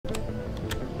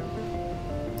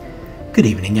Good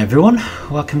evening everyone,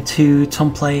 welcome to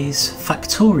Tom Plays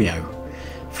Factorio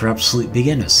for absolute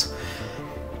beginners.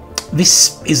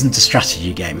 This isn't a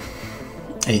strategy game,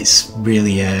 it's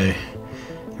really a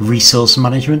resource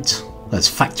management, that's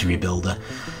factory builder.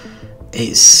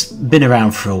 It's been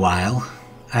around for a while,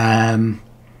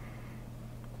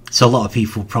 so a lot of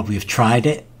people probably have tried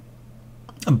it,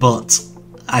 but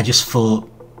I just thought,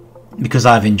 because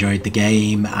I've enjoyed the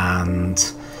game and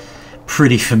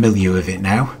pretty familiar with it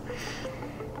now,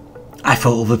 I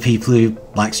thought other people who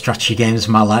like strategy games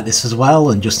might like this as well,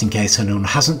 and just in case anyone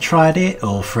hasn't tried it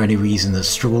or for any reason has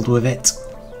struggled with it,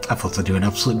 I thought I'd do an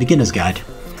absolute beginner's guide.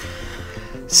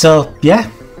 So yeah,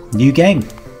 new game.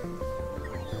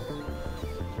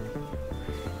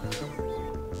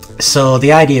 So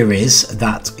the idea is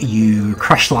that you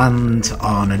crash land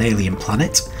on an alien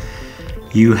planet,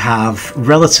 you have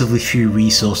relatively few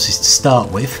resources to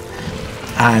start with,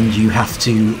 and you have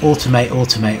to automate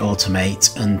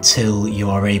until you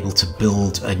are able to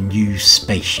build a new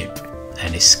spaceship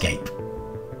and escape.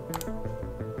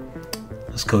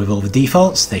 Let's go with all the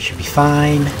defaults, they should be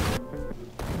fine.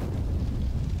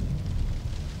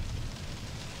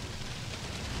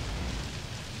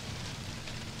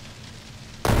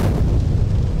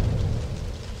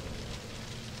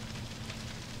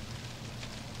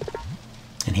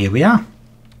 And here we are.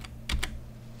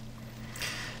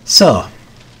 So,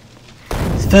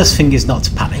 the first thing is not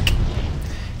to panic.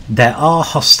 There are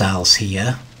hostiles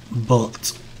here,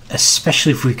 but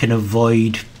especially if we can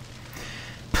avoid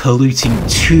polluting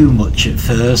too much at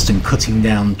first and cutting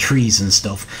down trees and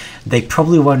stuff, they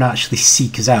probably won't actually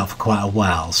seek us out for quite a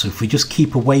while. So if we just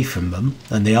keep away from them,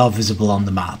 and they are visible on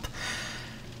the map,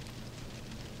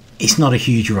 it's not a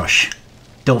huge rush.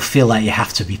 Don't feel like you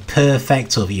have to be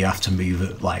perfect or you have to move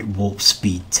at like warp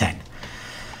speed 10.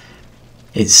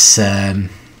 It's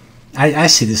I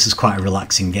see this as quite a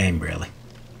relaxing game, really.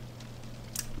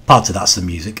 Part of that's the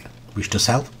music, which does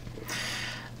help.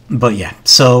 But yeah,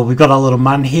 so we've got our little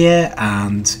man here,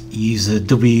 and use the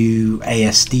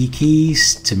WASD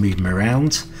keys to move him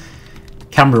around.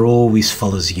 Camera always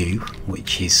follows you,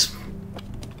 which is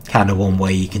kind of one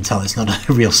way you can tell it's not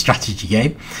a real strategy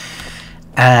game.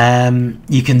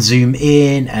 You can zoom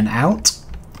in and out,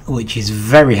 which is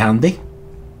very handy.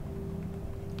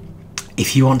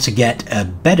 If you want to get a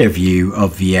better view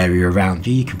of the area around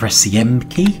you, you can press the M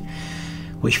key,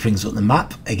 which brings up the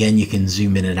map. Again, you can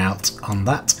zoom in and out on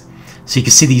that. So you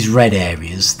can see these red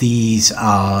areas. These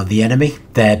are the enemy.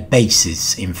 They're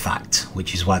bases, in fact,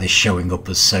 which is why they're showing up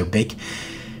as so big.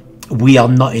 We are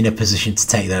not in a position to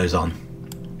take those on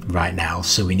right now,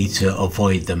 so we need to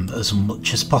avoid them as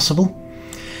much as possible.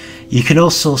 You can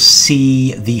also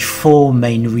see the 4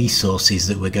 main resources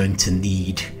that we're going to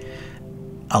need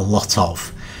a lot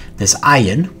of. There's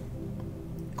iron.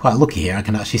 Quite lucky here, I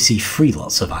can actually see 3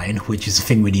 lots of iron, which is the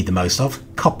thing we need the most of.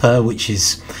 Copper, which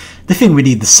is the thing we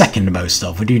need the second most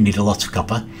of. We do need a lot of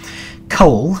copper.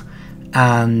 Coal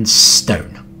and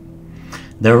stone.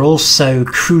 There are also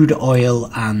crude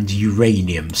oil and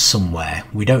uranium somewhere.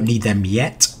 We don't need them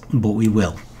yet, but we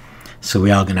will. So we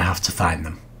are going to have to find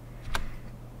them.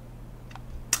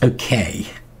 Okay.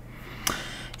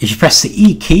 If you press the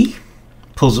E key,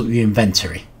 pulls up your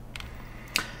inventory.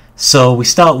 So we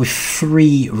start with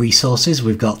 3 resources.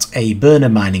 We've got a burner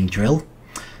mining drill,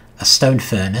 a stone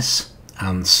furnace,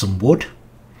 and some wood.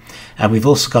 And we've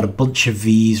also got a bunch of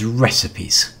these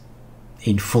recipes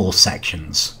in 4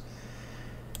 sections.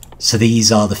 So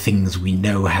these are the things we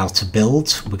know how to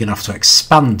build. We're going to have to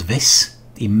expand this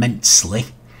immensely,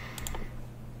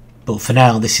 but for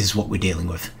now this is what we're dealing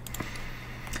with.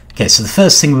 Okay, so the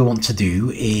first thing we want to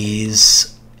do is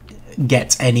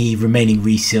get any remaining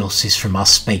resources from our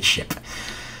spaceship.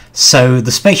 So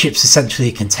the spaceship's essentially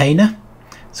a container.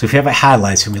 So if you have it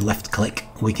highlighted and we left click,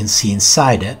 we can see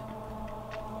inside it.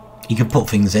 You can put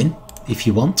things in if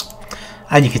you want,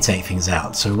 and you can take things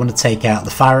out. So we want to take out the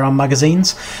firearm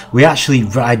magazines. We actually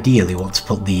ideally want to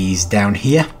put these down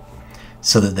here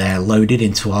so that they're loaded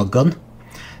into our gun.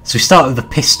 So we start with a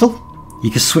pistol.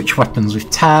 You can switch weapons with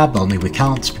tab, only we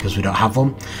can't because we don't have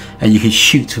one. And you can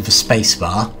shoot with a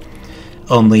spacebar,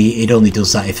 only it only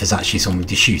does that if there's actually something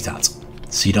to shoot at,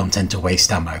 so you don't tend to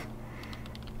waste ammo.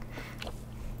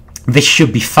 This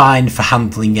should be fine for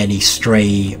handling any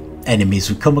stray enemies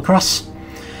we come across,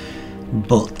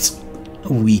 but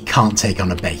we can't take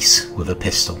on a base with a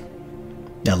pistol.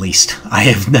 At least I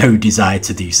have no desire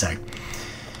to do so.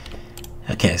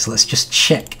 Okay, so let's just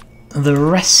check the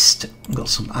rest. We've got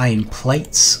some iron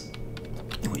plates,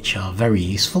 which are very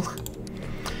useful.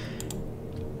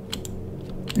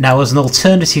 Now, as an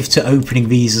alternative to opening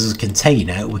these as a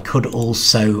container, we could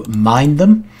also mine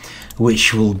them,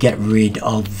 which will get rid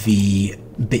of the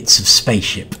bits of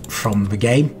spaceship from the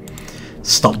game,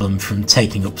 stop them from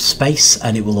taking up space,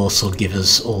 and it will also give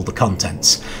us all the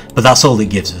contents. But that's all it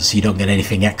gives us, you don't get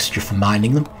anything extra for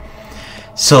mining them.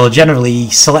 So generally,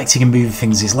 selecting and moving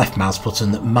things is left mouse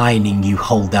button, mining you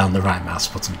hold down the right mouse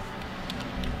button.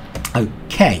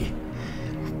 Okay.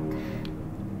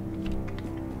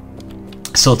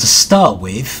 So to start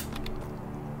with,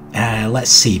 let's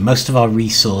see, most of our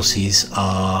resources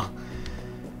are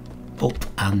up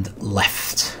and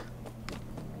left.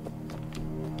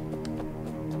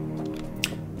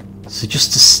 So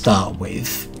just to start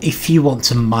with, if you want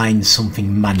to mine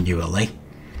something manually,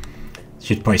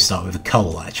 should probably start with a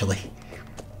coal actually.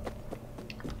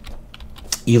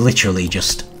 You literally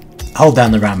just hold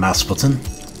down the right mouse button.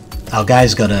 Our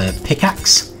guy's got a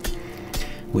pickaxe,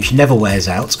 which never wears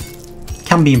out.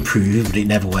 Can be improved, but it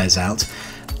never wears out.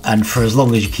 And for as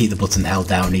long as you keep the button held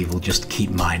down, he will just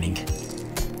keep mining.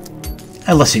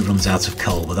 Unless it runs out of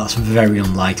coal, but that's very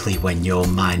unlikely when you're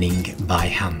mining by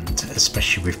hand,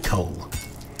 especially with coal.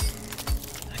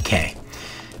 Okay,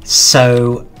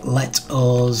 so let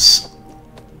us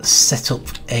set up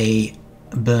a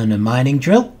burner mining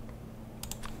drill.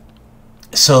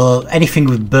 So anything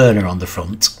with burner on the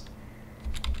front,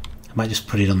 I might just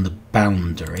put it on the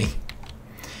boundary,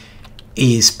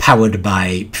 is powered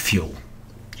by fuel.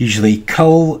 Usually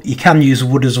coal, you can use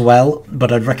wood as well,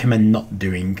 but I'd recommend not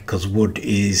doing because wood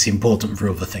is important for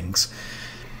other things.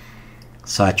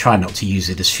 So I try not to use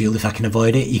it as fuel if I can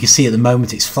avoid it. You can see at the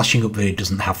moment it's flashing up that it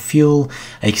doesn't have fuel,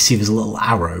 and you can see there's a little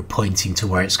arrow pointing to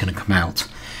where it's going to come out.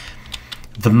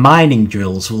 The mining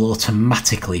drills will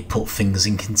automatically put things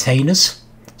in containers.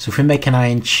 So if we make an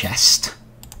iron chest,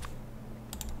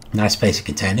 nice basic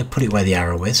container, put it where the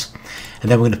arrow is,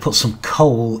 and then we're going to put some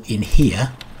coal in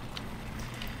here,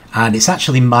 and it's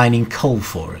actually mining coal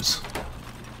for us,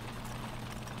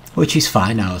 which is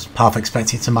fine. I was half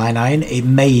expecting to mine iron. It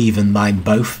may even mine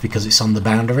both because it's on the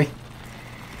boundary,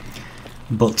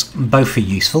 but both are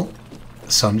useful.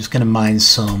 So I'm just going to mine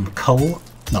some coal,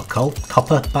 not coal,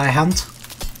 copper by hand.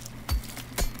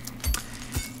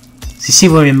 So you see,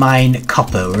 when we mine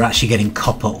copper, we're actually getting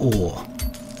copper ore.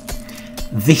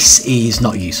 This is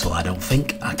not useful, I don't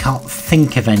think. I can't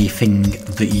think of anything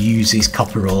that uses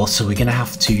copper ore, so we're going to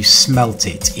have to smelt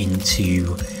it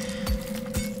into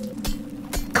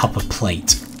copper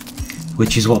plate,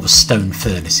 which is what the stone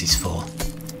furnace is for.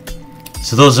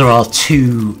 So those are our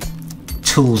two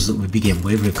tools that we begin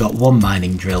with. We've got one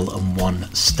mining drill and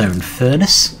one stone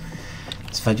furnace.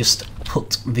 So if I just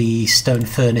put the stone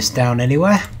furnace down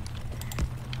anywhere,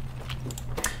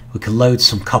 we can load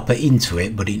some copper into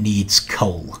it, but it needs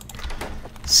coal.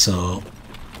 So,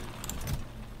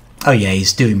 oh yeah,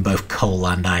 he's doing both coal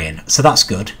and iron. So that's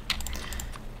good,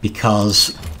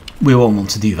 because we won't want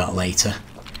to do that later.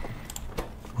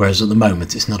 Whereas at the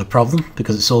moment it's not a problem,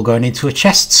 because it's all going into a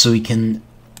chest, so we can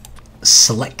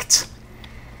select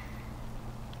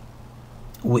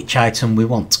which item we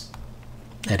want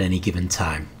at any given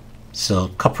time. So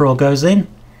copper ore goes in,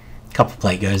 copper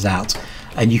plate goes out,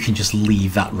 and you can just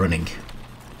leave that running.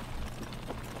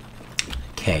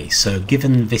 Okay, so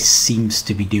given this seems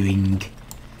to be doing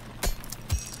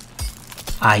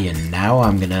iron now,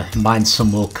 I'm going to mine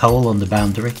some more coal on the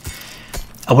boundary.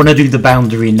 I want to do the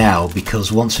boundary now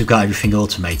because once we've got everything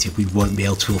automated, we won't be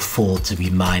able to afford to be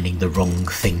mining the wrong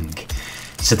thing.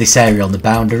 So this area on the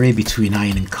boundary between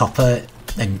iron and copper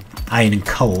and iron and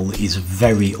coal is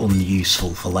very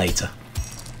unuseful for later.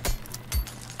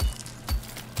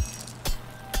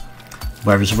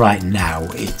 Whereas right now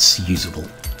it's usable.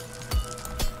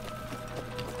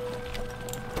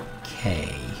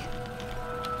 Okay.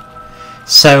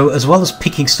 So as well as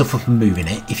picking stuff up and moving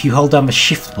it, if you hold down the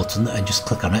shift button and just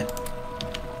click on it,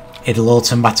 it'll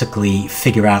automatically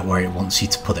figure out where it wants you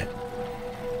to put it.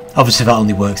 Obviously that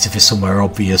only works if it's somewhere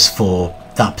obvious for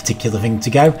that particular thing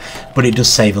to go, but it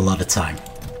does save a lot of time.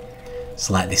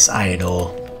 So like this iron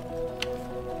ore,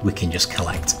 we can just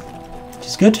collect, which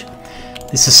is good.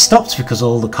 This has stopped because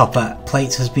all the copper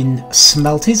plate has been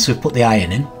smelted, so we've put the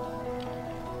iron in.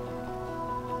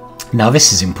 Now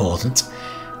this is important.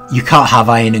 You can't have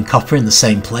iron and copper in the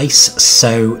same place,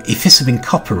 so if this had been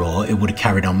copper ore, it would have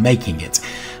carried on making it.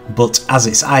 But as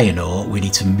it's iron ore, we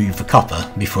need to move the copper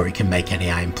before it can make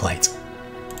any iron plate,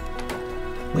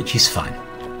 which is fine.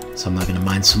 So I'm now going to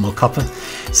mine some more copper.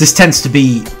 So this tends to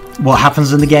be what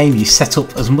happens in the game. You set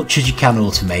up as much as you can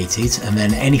automated, and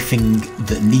then anything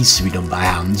that needs to be done by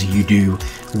hand you do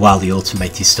while the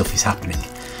automated stuff is happening.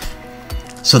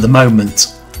 So at the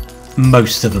moment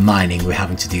most of the mining we're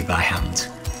having to do by hand.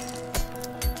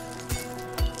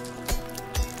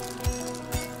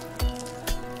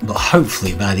 but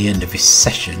hopefully by the end of this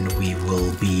session we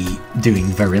will be doing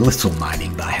very little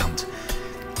mining by hand.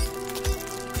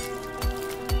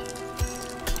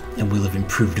 And we'll have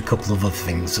improved a couple of other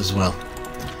things as well.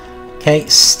 Okay,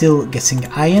 still getting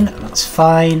iron, that's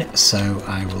fine, so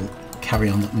I will carry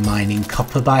on mining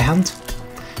copper by hand.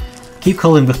 Keep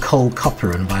calling the coal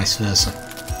copper and vice versa.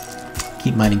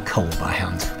 Keep mining coal by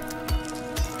hand.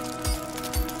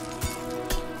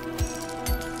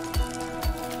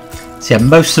 So yeah,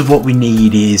 most of what we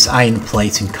need is iron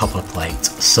plate and copper plate,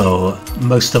 so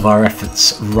most of our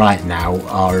efforts right now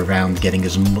are around getting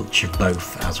as much of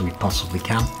both as we possibly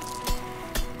can.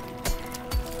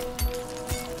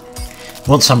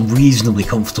 Once I'm reasonably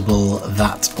comfortable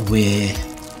that we're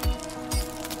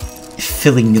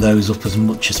filling those up as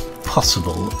much as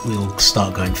possible, we'll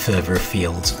start going further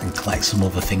afield and collect some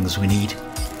other things we need.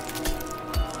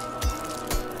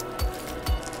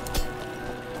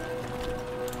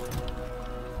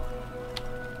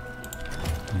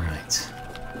 Right.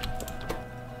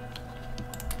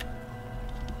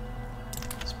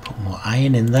 Let's put more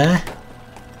iron in there.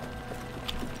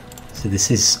 So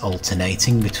this is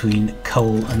alternating between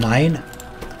coal and iron.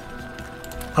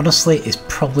 Honestly, it's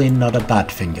probably not a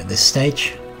bad thing at this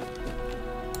stage.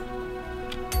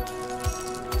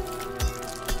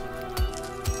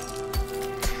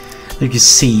 You can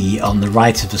see on the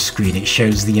right of the screen it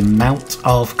shows the amount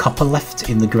of copper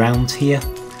left in the ground here.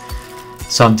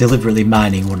 So I'm deliberately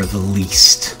mining one of the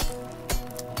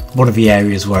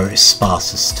areas where it's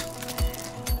sparsest.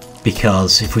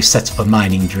 Because if we set up a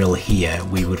mining drill here,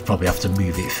 we would probably have to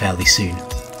move it fairly soon.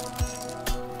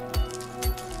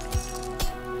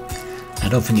 I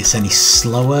don't think it's any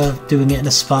slower doing it in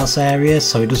a sparse area,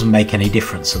 so it doesn't make any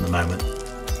difference at the moment.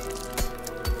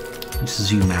 Just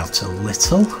zoom out a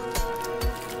little.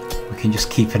 We can just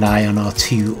keep an eye on our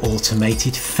two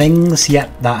automated things.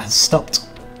 Yep, that has stopped.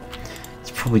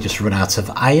 It's probably just run out of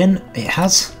iron. It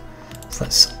has. So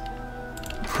let's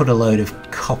put a load of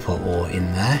copper ore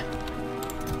in there.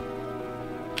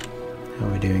 How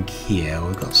are we doing here?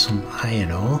 We've got some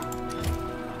iron ore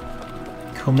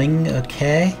coming,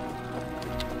 okay.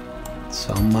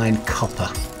 So I'll mine copper.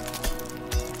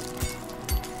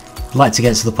 I'd like to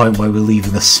get to the point where we're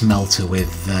leaving the smelter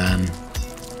with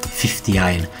 50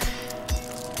 iron.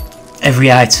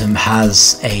 Every item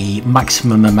has a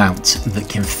maximum amount that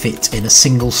can fit in a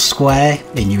single square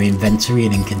in your inventory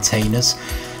and in containers.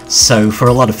 So for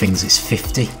a lot of things it's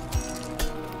 50.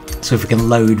 So if we can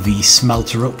load the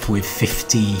smelter up with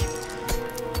 50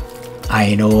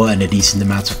 iron ore and a decent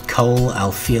amount of coal,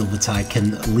 I'll feel that I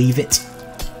can leave it.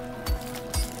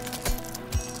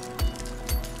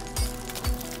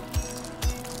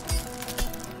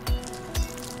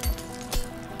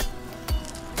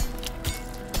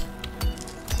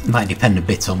 Might depend a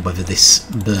bit on whether this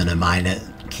burner miner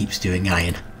keeps doing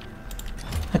iron.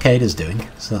 Okay, it is doing,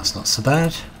 so that's not so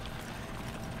bad.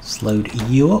 Let's load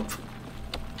you up.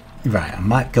 Right, I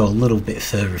might go a little bit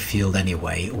further afield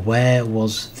anyway. Where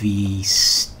was the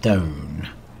stone?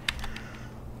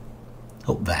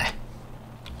 Up there.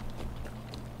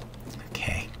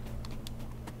 Okay.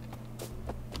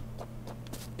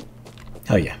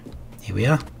 Oh yeah, here we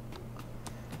are.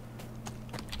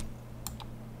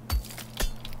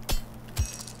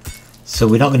 So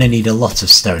we're not going to need a lot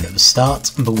of stone at the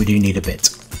start, but we do need a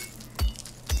bit.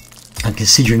 I'm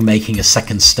considering making a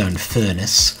second stone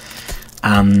furnace,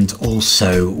 and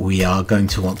also we are going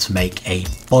to want to make a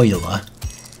boiler,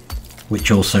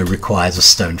 which also requires a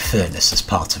stone furnace as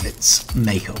part of its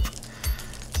makeup.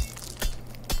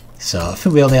 So I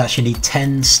think we only actually need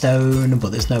 10 stone,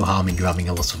 but there's no harm in grabbing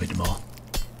a little bit more.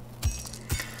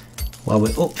 While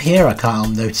we're up here, I can't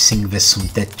help noticing there's some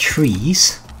dead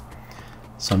trees.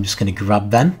 So I'm just going to grab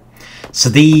them. So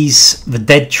the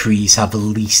dead trees have the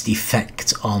least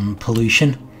effect on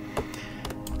pollution.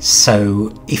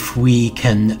 So if we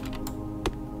can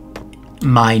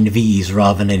mine these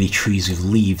rather than any trees with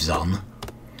leaves on.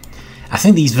 I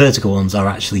think these vertical ones are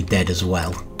actually dead as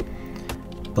well.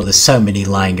 But there's so many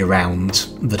lying around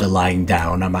that are lying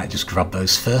down, I might just grab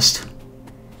those first.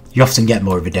 You often get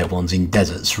more of the dead ones in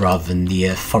deserts rather than the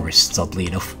forests, oddly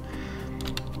enough.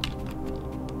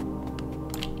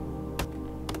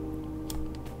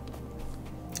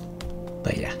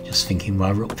 But yeah, just thinking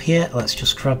while we're up here, let's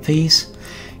just grab these.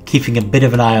 Keeping a bit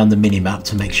of an eye on the minimap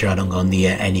to make sure I don't go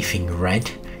near anything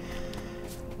red.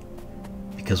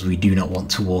 Because we do not want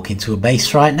to walk into a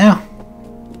base right now.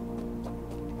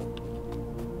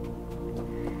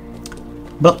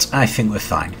 But I think we're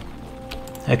fine.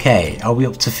 Okay, are we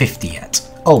up to 50 yet?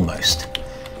 Almost.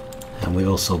 And we've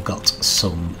also got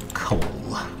some coal.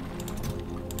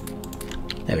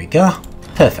 There we go.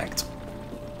 Perfect.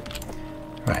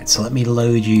 Right, so let me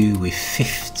load you with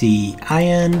 50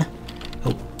 iron.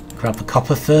 Oh, grab the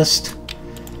copper first.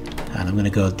 And I'm going to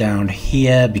go down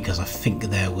here because I think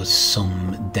there was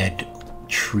some dead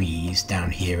trees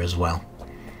down here as well.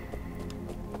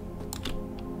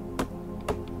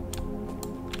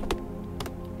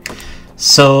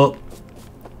 So,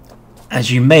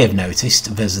 as you may have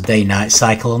noticed, there's a day-night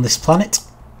cycle on this planet.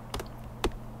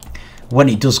 When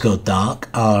it does go dark,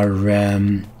 our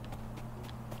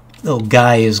little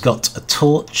guy has got a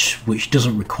torch which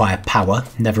doesn't require power,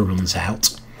 never runs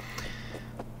out.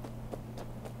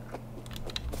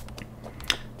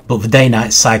 But the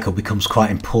day-night cycle becomes quite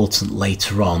important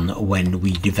later on when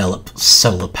we develop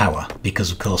solar power,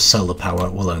 because of course solar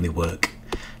power will only work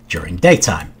during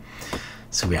daytime.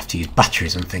 So we have to use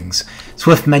batteries and things. It's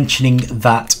worth mentioning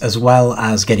that as well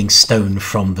as getting stone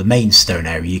from the main stone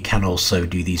area, you can also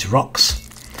do these rocks.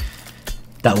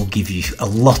 That will give you a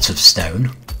lot of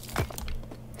stone.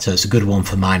 So it's a good one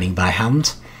for mining by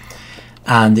hand.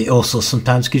 And it also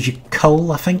sometimes gives you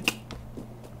coal, I think.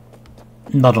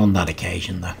 Not on that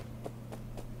occasion though.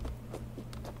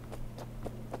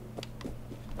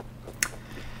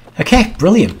 Okay,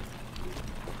 brilliant.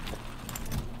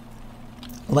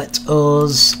 Let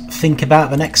us think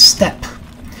about the next step.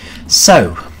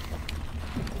 So,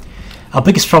 our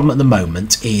biggest problem at the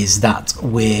moment is that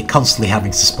we're constantly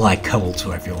having to supply coal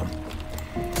to everyone.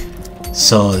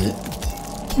 So,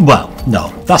 well, no,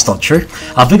 that's not true.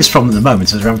 Our biggest problem at the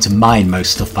moment is we're having to mine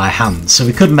most stuff by hand. So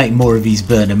we could make more of these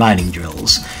burner mining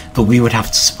drills, but we would have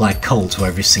to supply coal to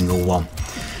every single one.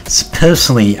 So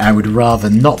personally, I would rather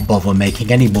not bother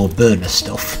making any more burner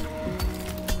stuff,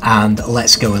 and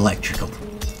let's go electrical.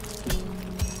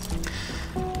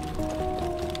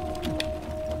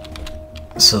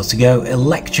 So to go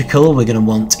electrical, we're going to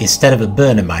want, instead of a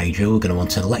burner mining drill, we're going to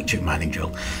want an electric mining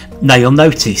drill. Now you'll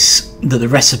notice that the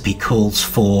recipe calls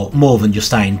for more than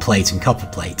just iron plate and copper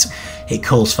plate. It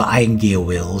calls for iron gear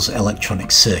wheels,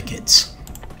 electronic circuits.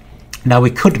 Now we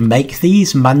could make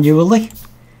these manually,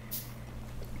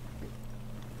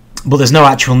 but there's no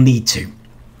actual need to.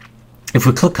 If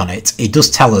we click on it, it does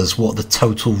tell us what the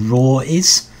total raw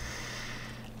is,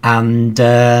 and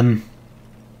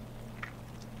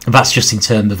that's just in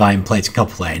terms of iron plate and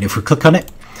copper plate. And if we click on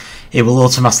it, it will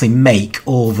automatically make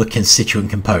all the constituent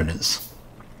components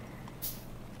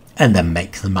and then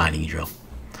make the mining drill.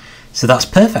 So that's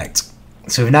perfect.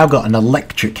 So we've now got an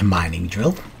electric mining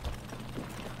drill,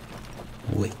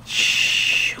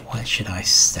 which, where should I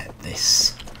set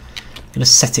this? I'm going to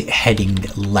set it heading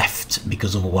left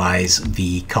because otherwise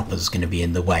the copper's going to be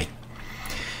in the way.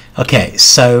 Okay,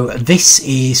 so this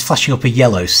is flashing up a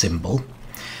yellow symbol.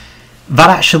 That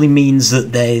actually means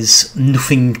that there's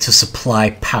nothing to supply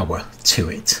power to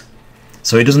it.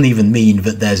 So it doesn't even mean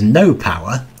that there's no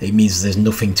power, it means there's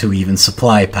nothing to even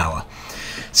supply power.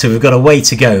 So we've got a way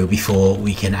to go before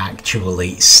we can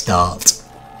actually start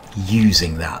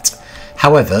using that.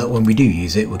 However, when we do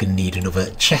use it, we're going to need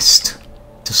another chest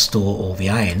to store all the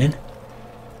iron in.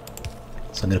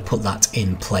 So I'm going to put that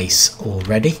in place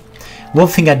already. One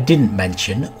thing I didn't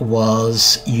mention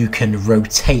was you can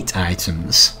rotate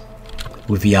items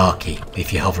with the R key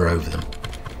if you hover over them,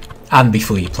 and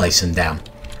before you place them down.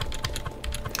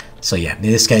 So yeah, in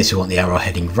this case we want the arrow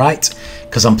heading right,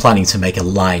 because I'm planning to make a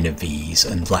line of these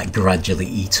and like gradually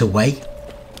eat away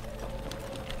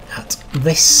at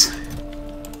this.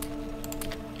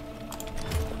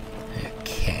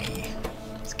 Okay,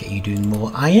 let's get you doing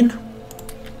more iron.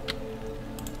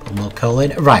 Put more coal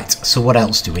in. Right, so what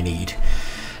else do we need?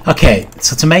 Okay,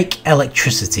 so to make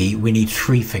electricity we need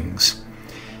three things.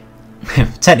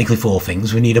 Technically four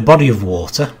things. We need a body of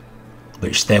water,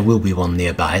 which there will be one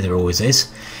nearby, there always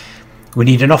is. We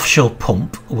need an offshore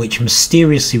pump, which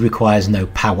mysteriously requires no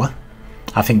power.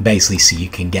 I think basically so you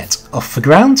can get off the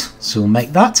ground, so we'll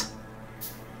make that.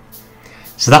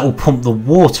 So that will pump the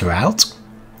water out.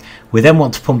 We then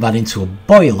want to pump that into a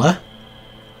boiler,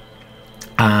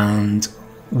 and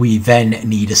we then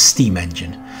need a steam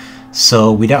engine.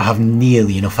 So we don't have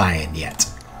nearly enough iron yet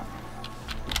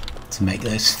to make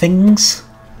those things,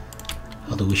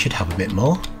 although we should have a bit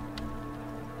more.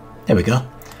 There we go.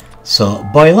 So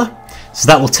boiler, so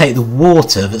that will take the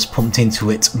water that's pumped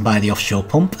into it by the offshore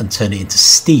pump and turn it into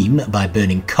steam by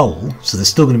burning coal, so there's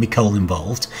still going to be coal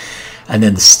involved, and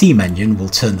then the steam engine will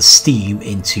turn the steam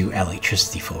into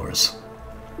electricity for us,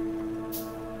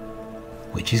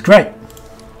 which is great.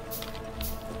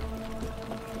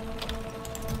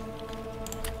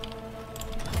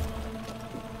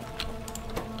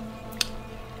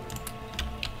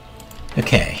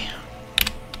 Okay,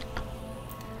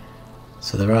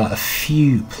 So there are a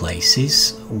few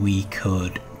places we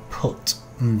could put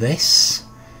this.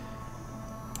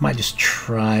 Might just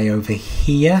try over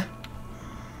here.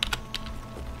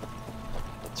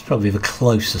 It's probably the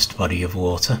closest body of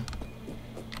water.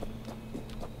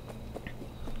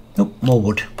 Nope, more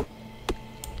wood.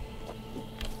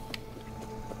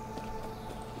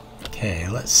 Okay,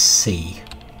 let's see.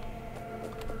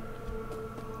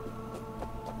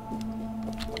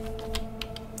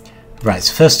 Right,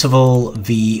 so first of all,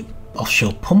 the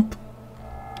offshore pump.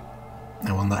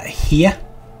 I want that here.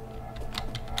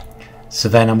 So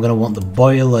then I'm going to want the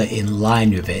boiler in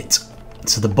line with it.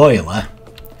 So the boiler,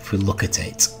 if we look at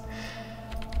it,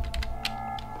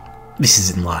 this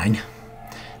is in line.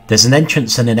 There's an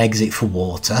entrance and an exit for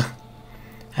water,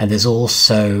 and there's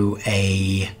also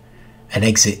an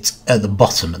exit at the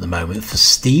bottom at the moment for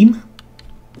steam.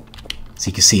 So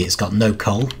you can see it's got no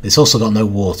coal. It's also got no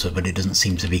water, but it doesn't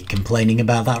seem to be complaining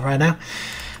about that right now.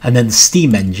 And then the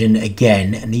steam engine,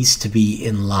 again, needs to be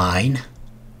in line.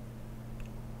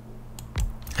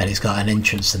 And it's got an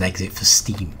entrance and exit for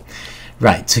steam.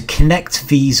 Right, to connect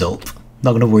these up,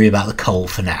 not going to worry about the coal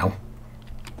for now.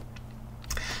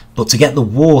 But to get the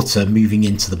water moving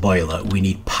into the boiler, we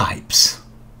need pipes.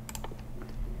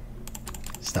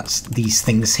 So that's these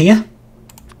things here.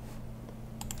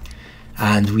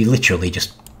 And we literally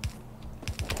just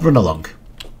run along.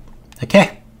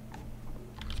 Okay.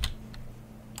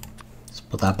 Let's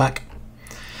put that back.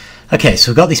 Okay,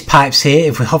 so we've got these pipes here.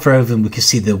 If we hover over them, we can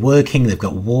see they're working. They've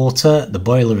got water. The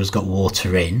boiler has got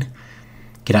water in.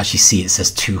 You can actually see it says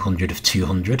 200 of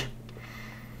 200.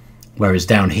 Whereas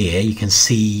down here, you can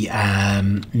see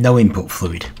no input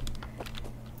fluid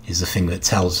is the thing that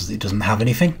tells us it doesn't have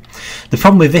anything. The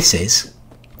problem with this is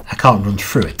I can't run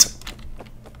through it.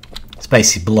 It's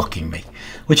basically blocking me,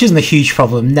 which isn't a huge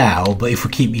problem now, but if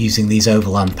we keep using these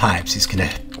overland pipes, it's going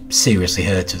to seriously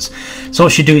hurt us. So what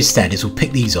we should do instead is we'll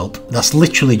pick these up. That's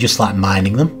literally just like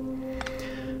mining them,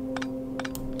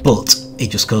 but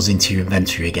it just goes into your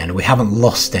inventory again. We haven't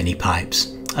lost any pipes,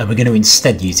 and we're going to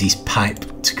instead use these pipe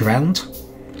to ground.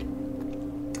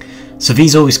 So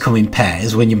these always come in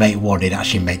pairs. When you make one, it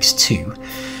actually makes two.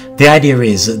 The idea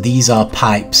is that these are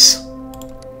pipes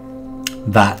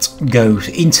that go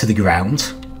into the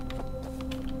ground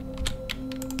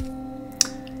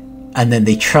and then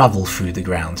they travel through the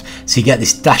ground. So you get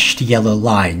this dashed yellow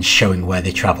line showing where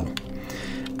they travel,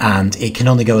 and it can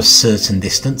only go a certain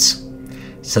distance.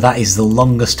 So that is the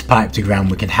longest pipe to ground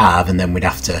we can have, and then we'd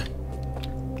have to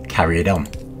carry it on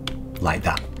like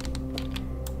that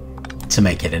to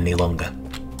make it any longer.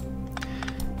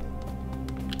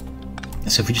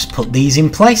 So if we just put these in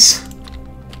place,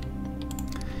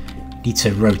 need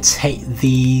to rotate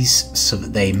these so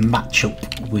that they match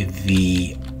up with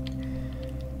the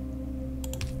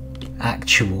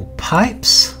actual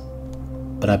pipes,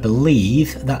 but I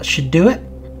believe that should do it.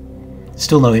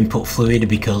 Still no input fluid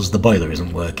because the boiler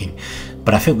isn't working,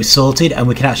 but I think we're sorted and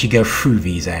we can actually go through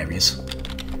these areas.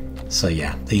 So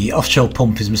yeah, the offshore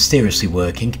pump is mysteriously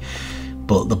working,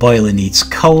 but the boiler needs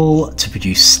coal to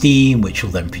produce steam, which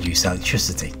will then produce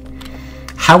electricity.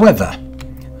 However,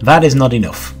 that is not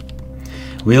enough.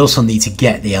 We also need to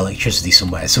get the electricity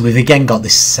somewhere. So we've again got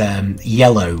this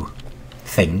yellow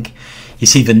thing. You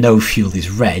see the no fuel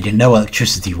is red and no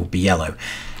electricity will be yellow.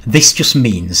 This just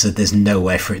means that there's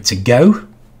nowhere for it to go,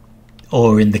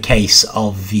 or in the case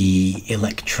of the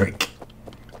electric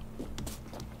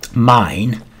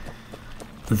mine,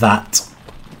 that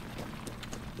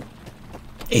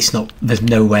there's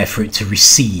nowhere for it to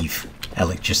receive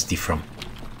electricity from.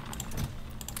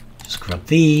 Just grab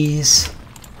these.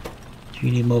 Do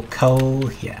you need more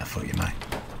coal? Yeah, I thought you might.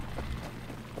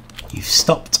 You've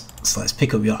stopped, so let's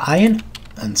pick up your iron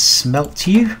and smelt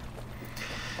you.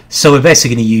 So we're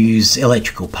basically going to use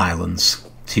electrical pylons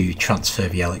to transfer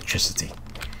the electricity.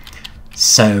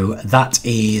 So that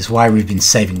is why we've been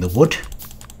saving the wood,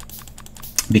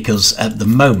 because at the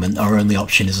moment our only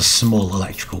option is a small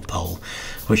electrical pole,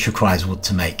 which requires wood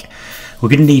to make. We're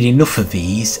going to need enough of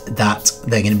these that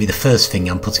they're going to be the first thing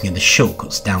I'm putting in the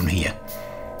shortcuts down here.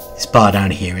 This bar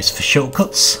down here is for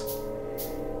shortcuts,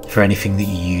 for anything that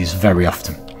you use very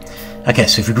often. Okay,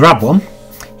 so if we grab one,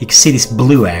 you can see this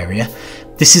blue area.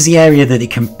 This is the area that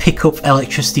it can pick up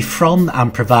electricity from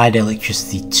and provide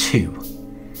electricity to.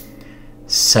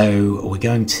 So we're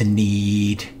going to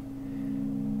need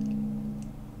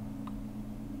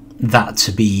that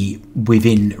to be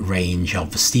within range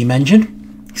of the steam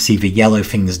engine. See, the yellow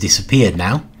thing has disappeared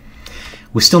now.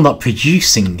 We're still not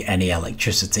producing any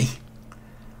electricity.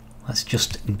 Let's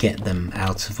just get them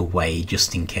out of the way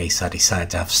just in case I decide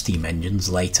to have steam engines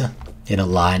later in a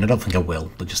line. I don't think I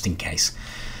will, but just in case.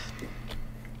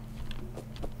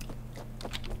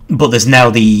 But there's now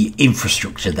the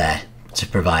infrastructure there to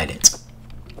provide it.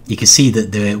 You can see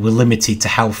that we're limited to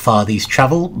how far these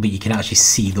travel, but you can actually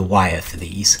see the wire for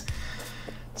these.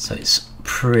 So it's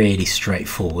pretty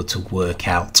straightforward to work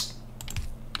out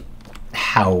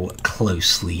how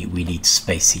closely we need to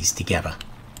space these together.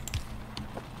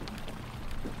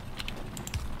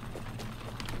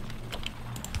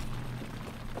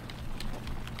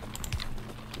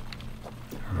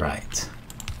 Right.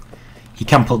 You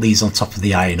can put these on top of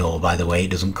the iron ore, by the way,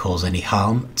 it doesn't cause any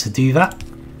harm to do that.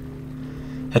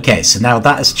 Okay, so now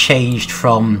that has changed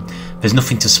from there's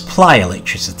nothing to supply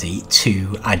electricity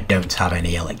to I don't have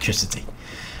any electricity.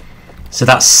 So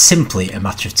that's simply a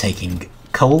matter of taking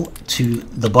coal to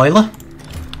the boiler.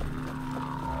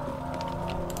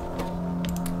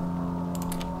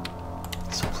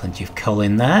 So plenty of coal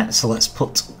in there. So let's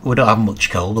put, we don't have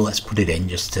much coal, but let's put it in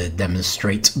just to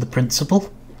demonstrate the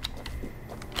principle.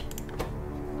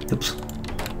 Oops.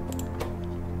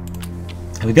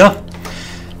 There we go.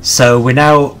 So we're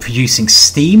now producing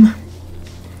steam,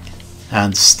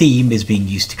 and steam is being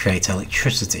used to create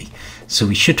electricity. So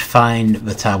we should find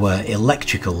that our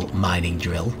electrical mining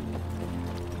drill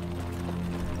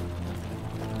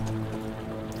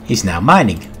is now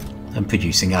mining and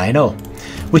producing iron ore,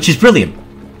 which is brilliant.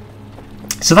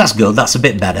 So that's good, that's a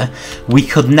bit better. We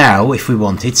could now, if we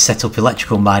wanted, set up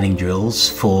electrical mining drills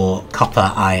for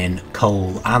copper, iron,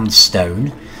 coal and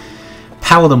stone,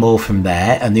 power them all from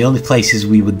there, and the only places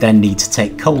we would then need to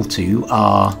take coal to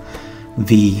are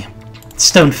the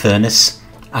stone furnace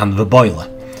and the boiler.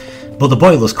 But the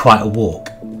boiler's quite a walk.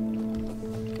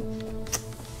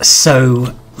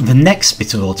 So the next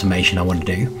bit of automation I want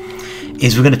to do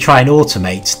is we're going to try and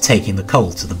automate taking the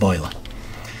coal to the boiler.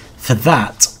 For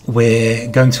that, we're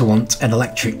going to want an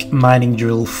electric mining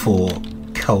drill for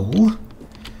coal.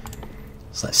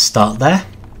 So let's start there.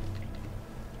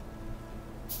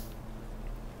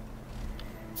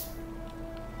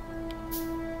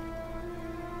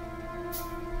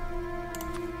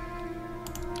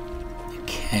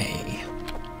 Okay.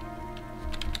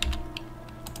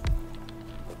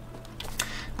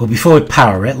 But before we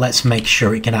power it, let's make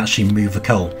sure it can actually move the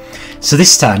coal. So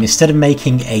this time, instead of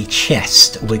making a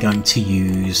chest, we're going to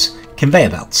use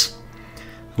conveyor belts,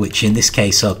 which in this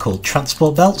case are called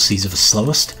transport belts. These are the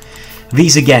slowest.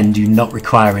 These again do not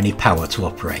require any power to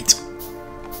operate.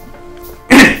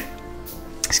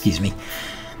 Excuse me.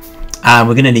 And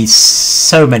we're going to need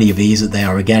so many of these that they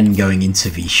are again going into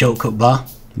the shortcut bar,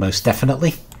 most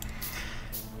definitely.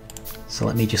 So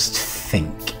let me just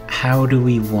think. How do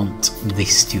we want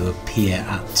this to appear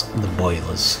at the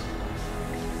boilers?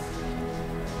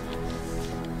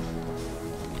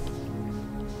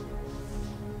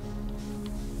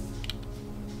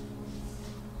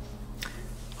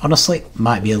 Honestly,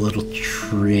 might be a little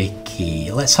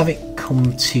tricky. Let's have it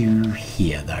come to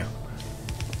here though.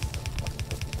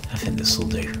 I think this will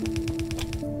do.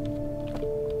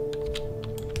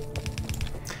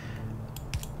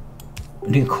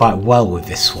 I'm doing quite well with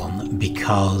this one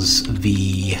because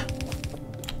the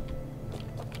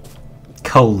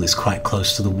coal is quite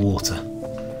close to the water.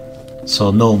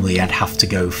 So normally I'd have to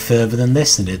go further than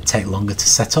this and it'd take longer to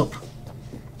set up.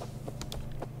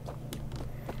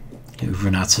 We've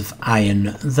run out of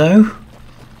iron though.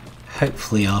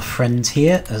 Hopefully our friend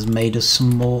here has made us some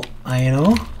more iron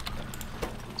ore.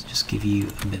 Let's just give you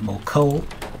a bit more coal.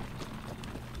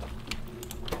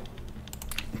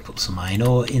 Put some iron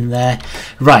ore in there.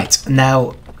 Right,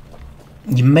 now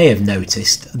you may have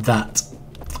noticed that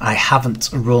I haven't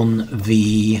run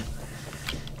the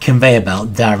conveyor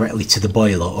belt directly to the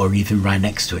boiler or even right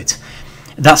next to it.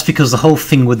 That's because the whole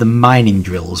thing with the mining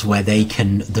drills, where they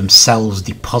can themselves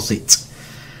deposit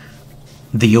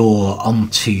the ore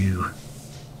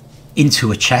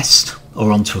into a chest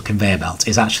or onto a conveyor belt,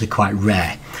 is actually quite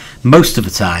rare. Most of the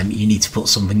time you need to put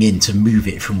something in to move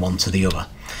it from one to the other,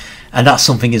 and that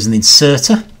something is an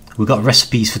inserter. We've got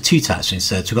recipes for two types of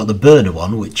inserters. We've got the burner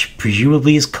one, which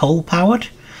presumably is coal powered,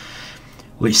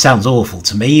 which sounds awful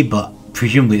to me, but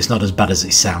presumably it's not as bad as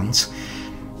it sounds.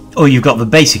 Or you've got the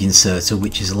basic inserter,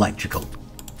 which is electrical.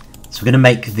 So we're going to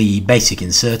make the basic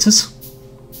inserters.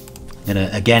 I'm going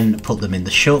to again put them in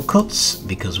the shortcuts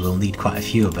because we'll need quite a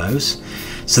few of those.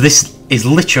 So this is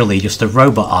literally just a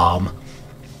robot arm,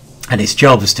 and its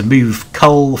job is to move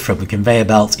coal from the conveyor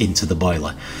belt into the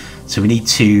boiler. So we need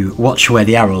to watch where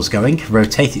the arrow's going,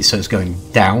 rotate it so it's going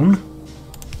down.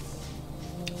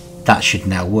 That should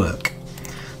now work.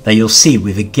 Now you'll see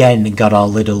we've again got our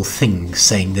little thing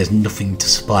saying there's nothing to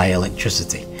supply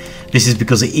electricity. This is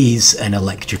because it is an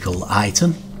electrical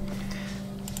item,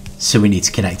 so we need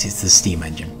to connect it to the steam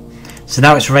engine. So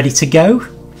now it's ready to go.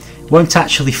 Won't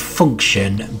actually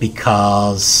function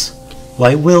because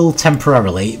Well, it will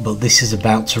temporarily, but this is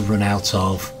about to run out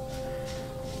of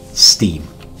steam.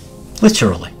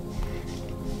 Literally.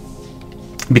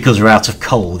 Because we're out of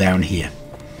coal down here.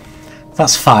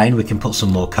 That's fine, we can put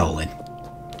some more coal in.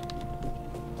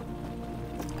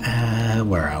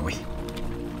 Where are we?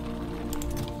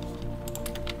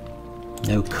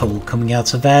 No coal coming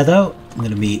out of there though. I'm going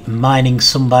to be mining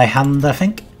some by hand, I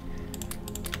think.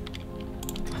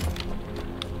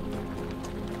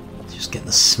 Just get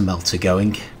the smelter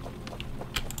going.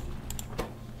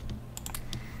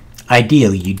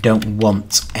 Ideally, you don't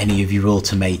want any of your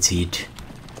automated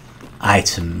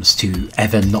items to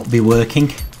ever not be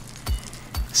working.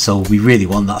 So we really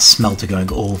want that smelter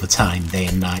going all the time, day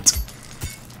and night.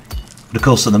 But of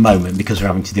course at the moment, because we're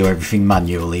having to do everything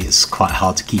manually, it's quite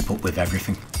hard to keep up with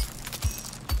everything.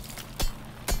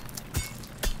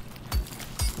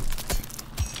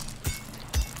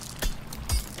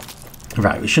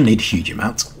 Right, we shouldn't need a huge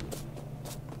amount.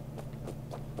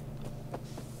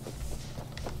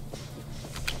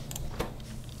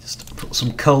 Just put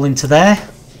some coal into there.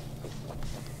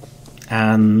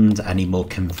 And I need more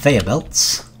conveyor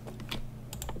belts.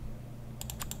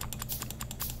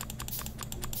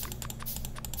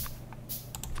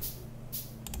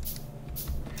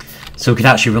 So we can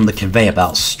actually run the conveyor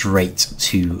belt straight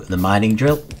to the mining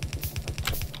drill.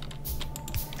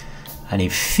 And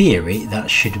in theory, that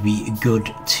should be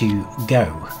good to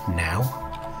go now.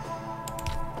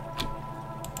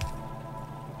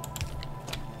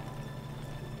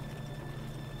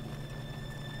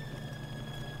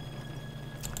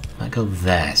 Might go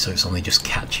there, so it's only just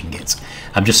catching it.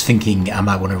 I'm just thinking I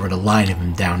might want to run a line of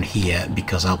them down here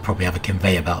because I'll probably have a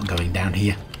conveyor belt going down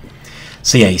here.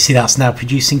 So yeah, you see that's now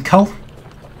producing coal.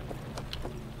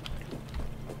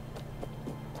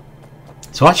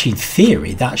 So actually in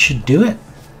theory that should do it.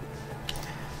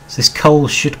 So this coal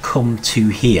should come to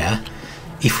here.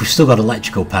 If we've still got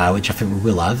electrical power, which I think we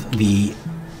will have, the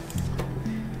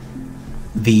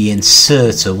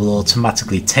inserter will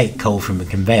automatically take coal from the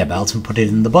conveyor belt and put it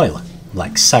in the boiler,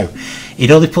 like so.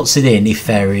 It only puts it in if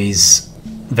there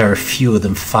are fewer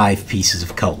than 5 pieces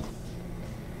of coal.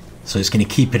 So it's going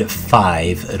to keep it at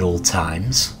 5 at all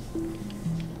times.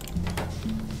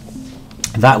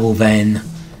 That will then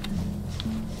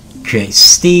create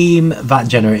steam, that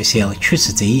generates the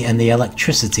electricity, and the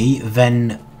electricity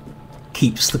then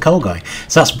keeps the coal going.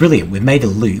 So that's brilliant. We've made a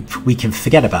loop. We can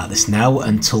forget about this now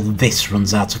until this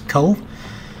runs out of coal.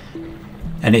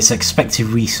 And its expected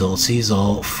resources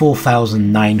are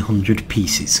 4,900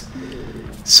 pieces.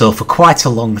 So for quite a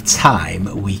long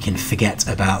time we can forget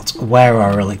about where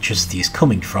our electricity is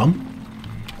coming from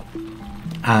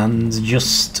and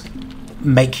just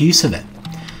make use of it.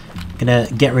 I'm gonna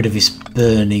get rid of this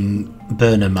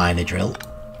burner miner drill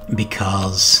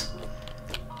because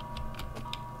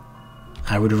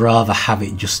I would rather have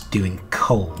it just doing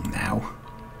coal now.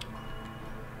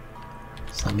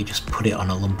 So let me just put it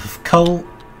on a lump of coal.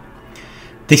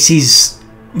 This is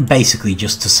basically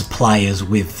just to supply us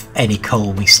with any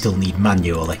coal we still need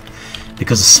manually,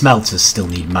 because the smelters still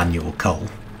need manual coal.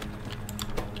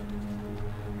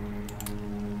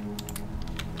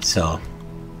 So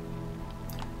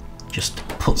just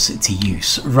puts it to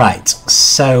use. Right,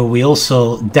 so we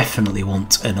also definitely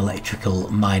want an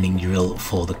electrical mining drill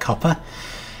for the copper.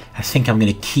 I think I'm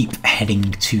going to keep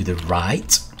heading to the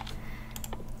right,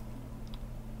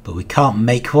 but we can't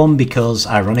make one because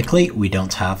ironically we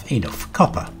don't have enough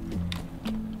copper.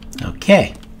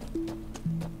 Okay.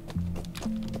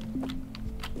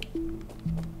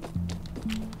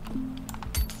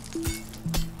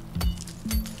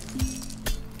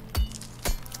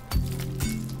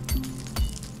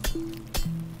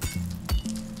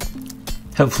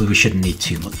 Hopefully we shouldn't need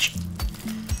too much.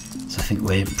 So I think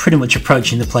we're pretty much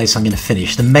approaching the place I'm going to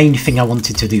finish. The main thing I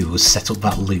wanted to do was set up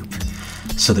that loop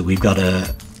so that we've got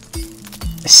a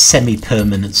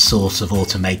semi-permanent source of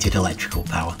automated electrical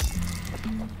power.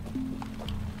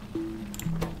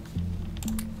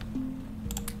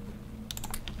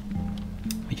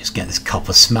 Let me just get this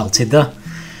copper smelted though.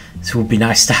 So it would be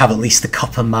nice to have at least the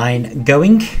copper mine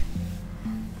going.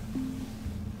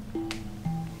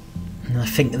 And I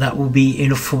think that will be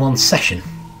enough for one session.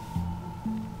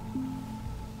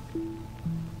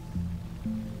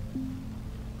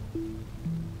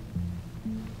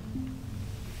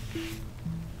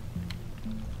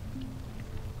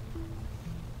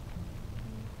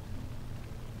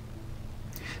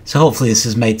 So hopefully this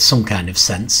has made some kind of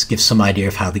sense, gives some idea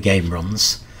of how the game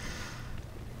runs.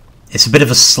 It's a bit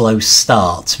of a slow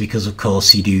start because of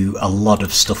course you do a lot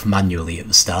of stuff manually at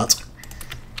the start.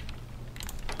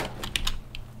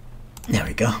 There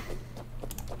we go.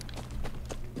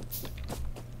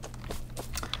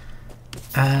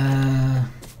 Yeah.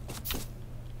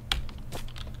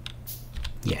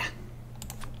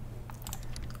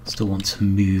 Still want to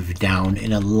move down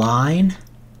in a line.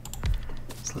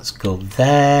 So let's go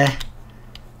there.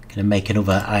 Gonna make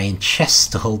another iron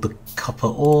chest to hold the copper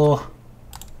ore.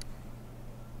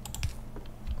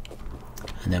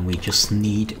 And then we just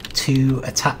need to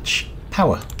attach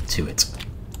power to it.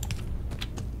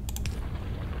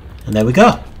 And there we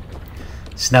go.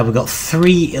 So now we've got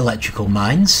 3 electrical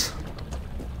mines.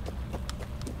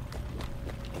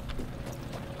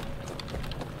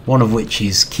 One of which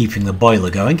is keeping the boiler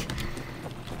going.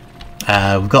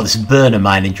 We've got this burner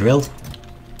mining drill.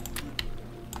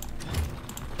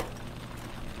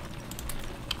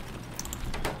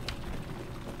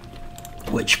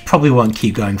 Which probably won't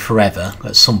keep going forever.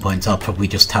 At some point I'll probably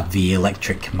just have the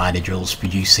electric miner drills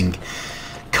producing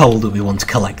coal that we want to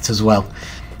collect as well.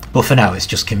 But for now it's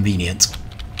just convenient.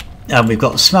 And we've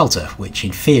got a smelter, which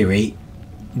in theory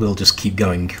will just keep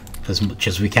going as much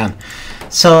as we can.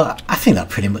 So I think that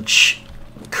pretty much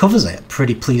covers it.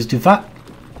 Pretty pleased with that.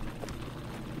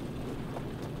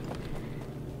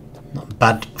 Not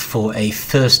bad for a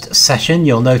first session.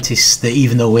 You'll notice that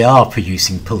even though we are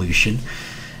producing pollution,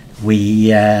 we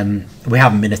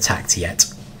haven't been attacked yet.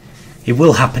 It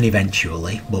will happen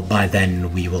eventually, but by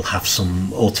then we will have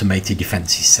some automated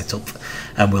defences set up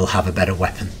and we'll have a better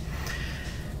weapon.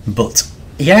 But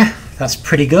yeah, that's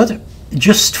pretty good.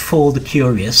 Just for the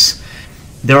curious,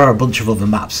 there are a bunch of other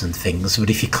maps and things,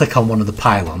 but if you click on one of the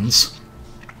pylons,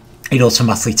 it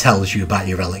automatically tells you about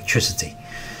your electricity.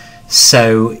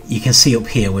 So you can see up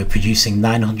here we're producing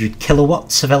 900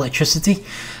 kilowatts of electricity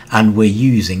and we're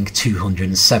using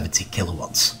 270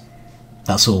 kilowatts.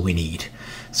 That's all we need.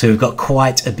 So we've got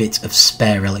quite a bit of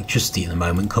spare electricity at the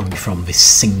moment coming from this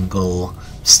single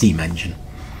steam engine.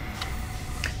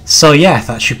 So yeah,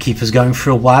 that should keep us going for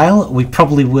a while. We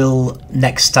probably will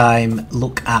next time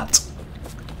look at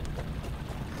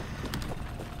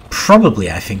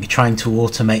I think trying to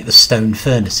automate the stone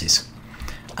furnaces,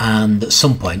 and at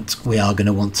some point we are going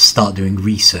to want to start doing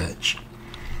research.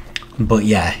 But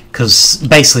yeah, because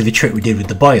basically the trick we did with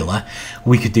the boiler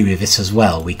we could do with this as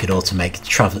well. We could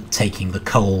automate taking the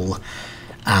coal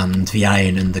and the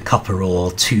iron and the copper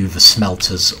ore to the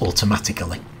smelters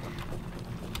automatically,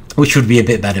 which would be a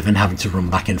bit better than having to run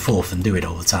back and forth and do it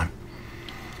all the time.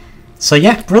 So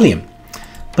yeah, brilliant.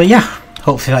 But yeah,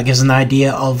 hopefully that gives an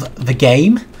idea of the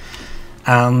game.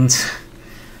 And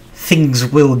things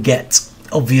will get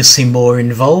obviously more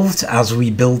involved as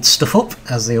we build stuff up,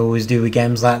 as they always do with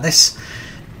games like this.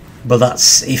 But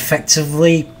that's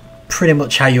effectively pretty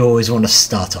much how you always want to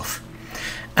start off.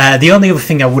 The only other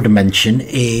thing I would mention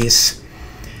is,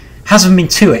 hasn't been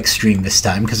too extreme this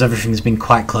time because everything's been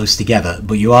quite close together,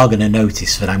 but you are going to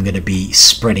notice that I'm going to be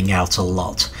spreading out a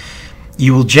lot.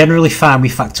 You will generally find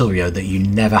with Factorio that you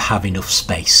never have enough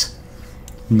space.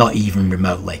 Not even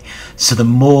remotely. So the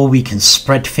more we can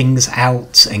spread things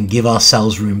out and give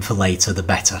ourselves room for later, the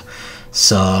better.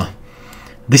 So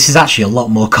this is actually a lot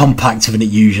more compact than it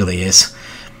usually is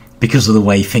because of the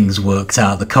way things worked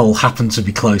out. The coal happened to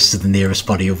be close to the nearest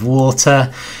body of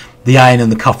water. The iron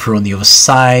and the copper on the other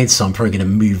side, so I'm probably going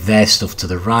to move their stuff to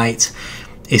the right.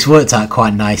 It's worked out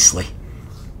quite nicely.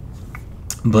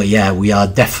 But yeah, we are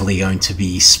definitely going to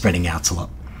be spreading out a lot.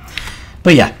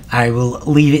 But yeah, I will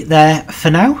leave it there for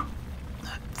now.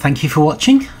 Thank you for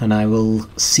watching, and I will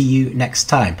see you next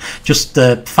time. Just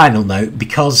a final note,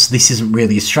 because this isn't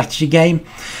really a strategy game,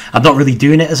 I'm not really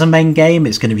doing it as a main game.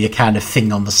 It's going to be a kind of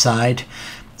thing on the side,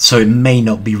 so it may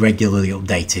not be regularly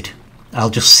updated.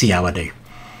 I'll just see how I do.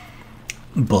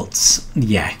 But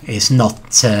yeah, it's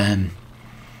not...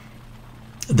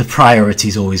 the priority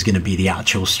is always going to be the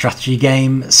actual strategy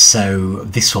game, so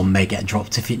this one may get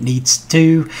dropped if it needs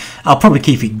to. I'll probably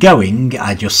keep it going,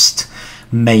 I just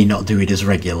may not do it as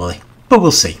regularly. But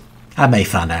we'll see. I may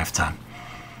find out time.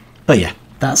 But yeah,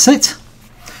 that's it.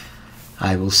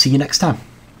 I will see you next time.